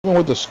Even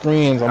with the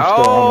screens, I'm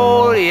still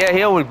Oh, on them. yeah,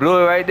 he almost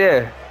blew it right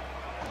there.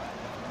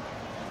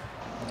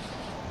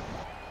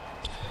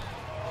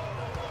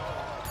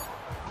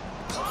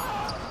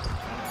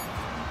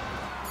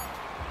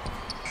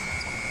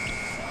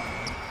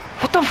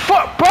 What the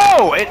fuck,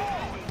 bro?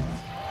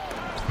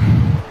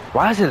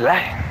 Why is it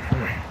like?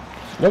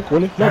 Look,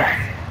 Willie, look.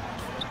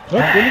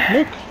 Look, Willie,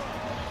 look.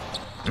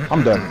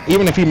 I'm done.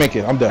 Even if he make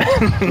it, I'm done.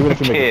 Even if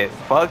he make it.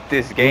 Fuck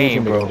this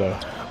game, bro.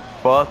 It,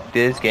 Fuck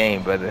this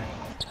game, brother.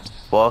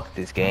 Fuck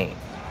this game.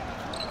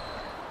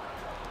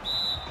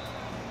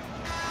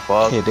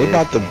 Fuck yeah, they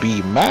about to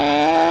be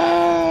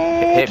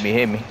mad. Hit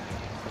me.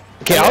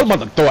 Okay, I was about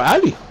to throw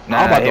Ali.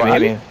 Nah, hit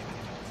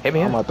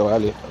me. I'm about to throw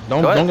Ali.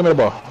 Don't give me the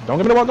ball. Don't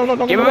give me the ball.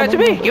 Don't give it back to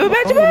me. Give it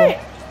back to me.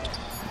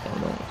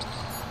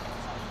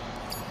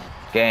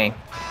 Gang.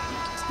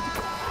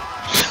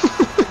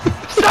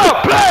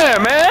 Stop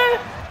playing, man.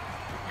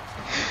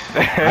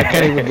 I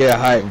can't even get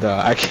hyped, though.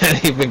 I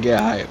can't even get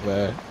hyped,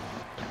 man.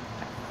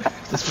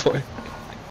 This boy.